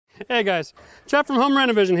Hey guys, Jeff from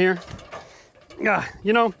RenoVision here.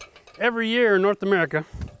 You know, every year in North America,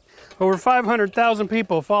 over 500,000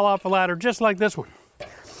 people fall off a ladder just like this one.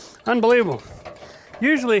 Unbelievable.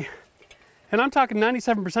 Usually, and I'm talking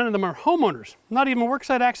 97% of them are homeowners, not even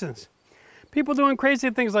worksite accidents. People doing crazy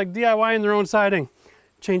things like DIYing their own siding,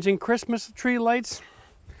 changing Christmas tree lights,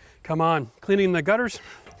 come on, cleaning the gutters.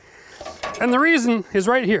 And the reason is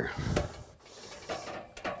right here.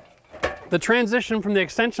 The transition from the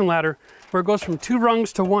extension ladder where it goes from 2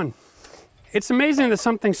 rungs to 1. It's amazing that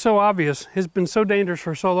something so obvious has been so dangerous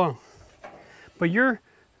for so long. But your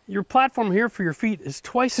platform here for your feet is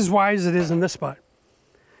twice as wide as it is in this spot.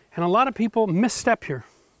 And a lot of people misstep here.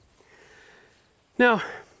 Now,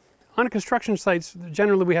 on construction sites,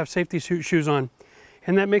 generally we have safety shoes on,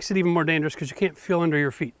 and that makes it even more dangerous because you can't feel under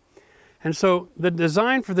your feet. And so the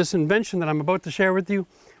design for this invention that I'm about to share with you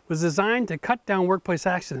was designed to cut down workplace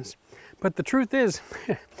accidents. But the truth is,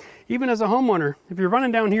 even as a homeowner, if you're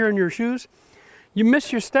running down here in your shoes, you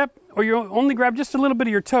miss your step or you only grab just a little bit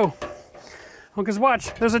of your toe. Because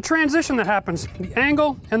watch, there's a transition that happens. The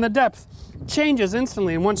angle and the depth changes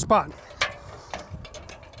instantly in one spot.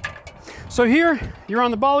 So here, you're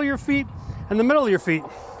on the ball of your feet and the middle of your feet.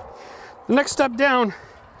 The next step down,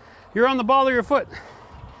 you're on the ball of your foot.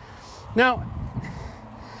 Now,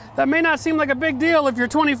 that may not seem like a big deal if you're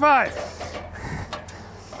 25.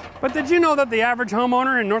 But did you know that the average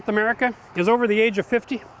homeowner in North America is over the age of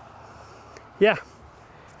 50? Yeah,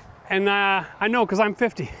 and I know because I'm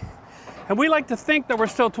 50. And we like to think that we're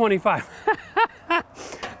still 25.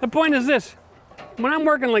 The point is this, when I'm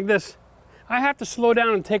working like this, I have to slow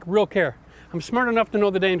down and take real care. I'm smart enough to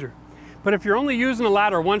know the danger. But if you're only using a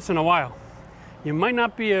ladder once in a while, you might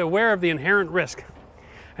not be aware of the inherent risk.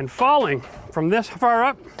 And falling from this far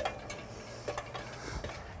up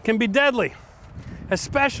can be deadly,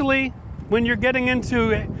 especially when you're getting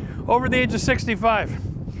into over the age of 65.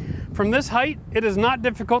 From this height, it is not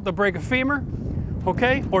difficult to break a femur,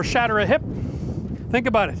 okay, or shatter a hip. Think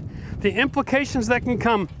about it. The implications that can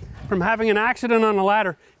come from having an accident on a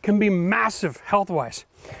ladder can be massive health-wise.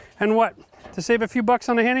 And what? To save a few bucks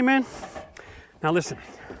on a handyman? Now listen.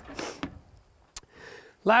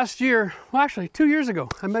 Last year, well actually 2 years ago,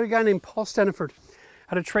 I met a guy named Paul Steniford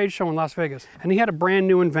at a trade show in Las Vegas. And he had a brand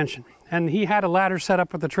new invention. And he had a ladder set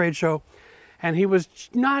up at the trade show. And he was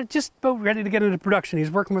not just about ready to get into production.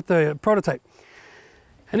 He's working with the prototype.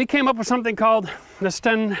 And he came up with something called the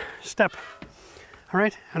Sten Step. All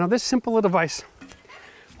right, and now this simple little device,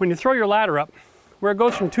 when you throw your ladder up, where it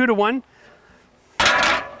goes from 2 to 1,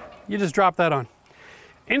 you just drop that on.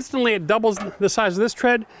 Instantly it doubles the size of this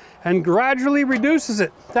tread and gradually reduces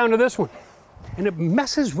it down to this one. And it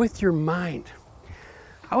messes with your mind.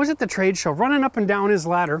 I was at the trade show running up and down his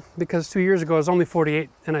ladder because 2 years ago I was only 48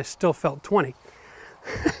 and I still felt 20.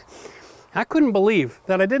 I couldn't believe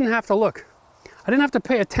that I didn't have to look. I didn't have to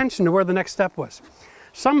pay attention to where the next step was.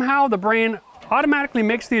 Somehow the brain automatically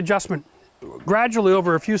makes the adjustment gradually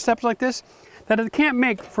over a few steps like this that it can't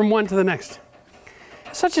make from one to the next.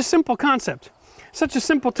 It's such a simple concept, such a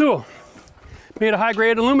simple tool, made of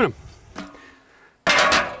high-grade aluminum.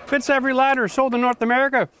 Fits every ladder sold in North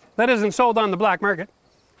America that isn't sold on the black market.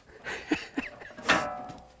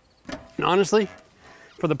 And honestly,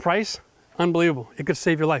 for the price, unbelievable. It could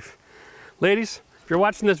save your life. Ladies, if you're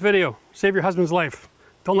watching this video, save your husband's life.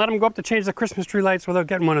 Don't let him go up to change the Christmas tree lights without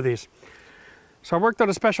getting one of these. So I worked out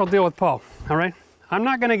a special deal with Paul, all right? I'm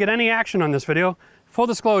not gonna get any action on this video. Full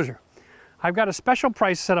disclosure, I've got a special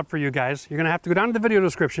price set up for you guys. You're gonna have to go down to the video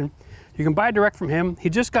description. You can buy direct from him. He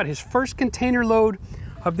just got his first container load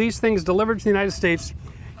of these things delivered to the United States.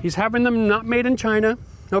 He's having them not made in China.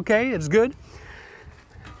 Okay, it's good.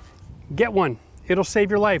 Get one. It'll save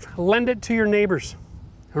your life. Lend it to your neighbors,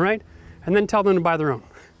 all right? And then tell them to buy their own.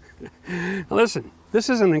 Now listen, this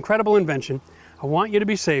is an incredible invention. I want you to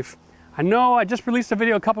be safe. I know I just released a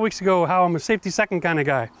video a couple weeks ago how I'm a safety second kind of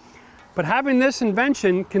guy. But having this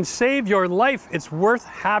invention can save your life. It's worth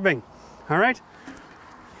having, all right?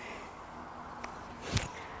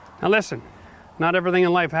 Now listen, not everything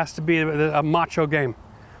in life has to be a macho game.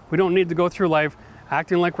 We don't need to go through life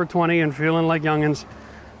acting like we're 20 and feeling like youngins.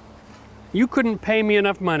 You couldn't pay me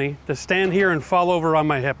enough money to stand here and fall over on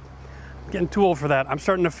my hip. I'm getting too old for that. I'm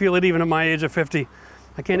starting to feel it even at my age of 50.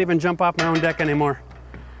 I can't even jump off my own deck anymore.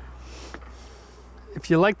 If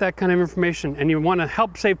you like that kind of information and you want to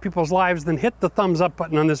help save people's lives, then hit the thumbs up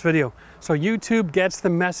button on this video so YouTube gets the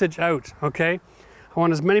message out, okay? I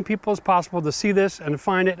want as many people as possible to see this and to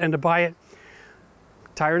find it and to buy it.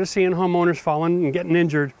 Tired of seeing homeowners falling and getting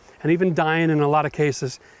injured and even dying in a lot of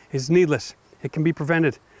cases. Is needless. It can be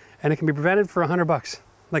prevented, and it can be prevented for $100 bucks.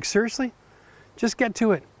 Like seriously, just get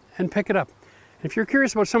to it and pick it up. If you're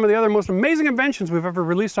curious about some of the other most amazing inventions we've ever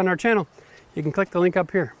released on our channel, you can click the link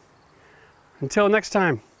up here. Until next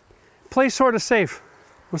time, play sort of safe.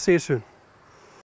 We'll see you soon.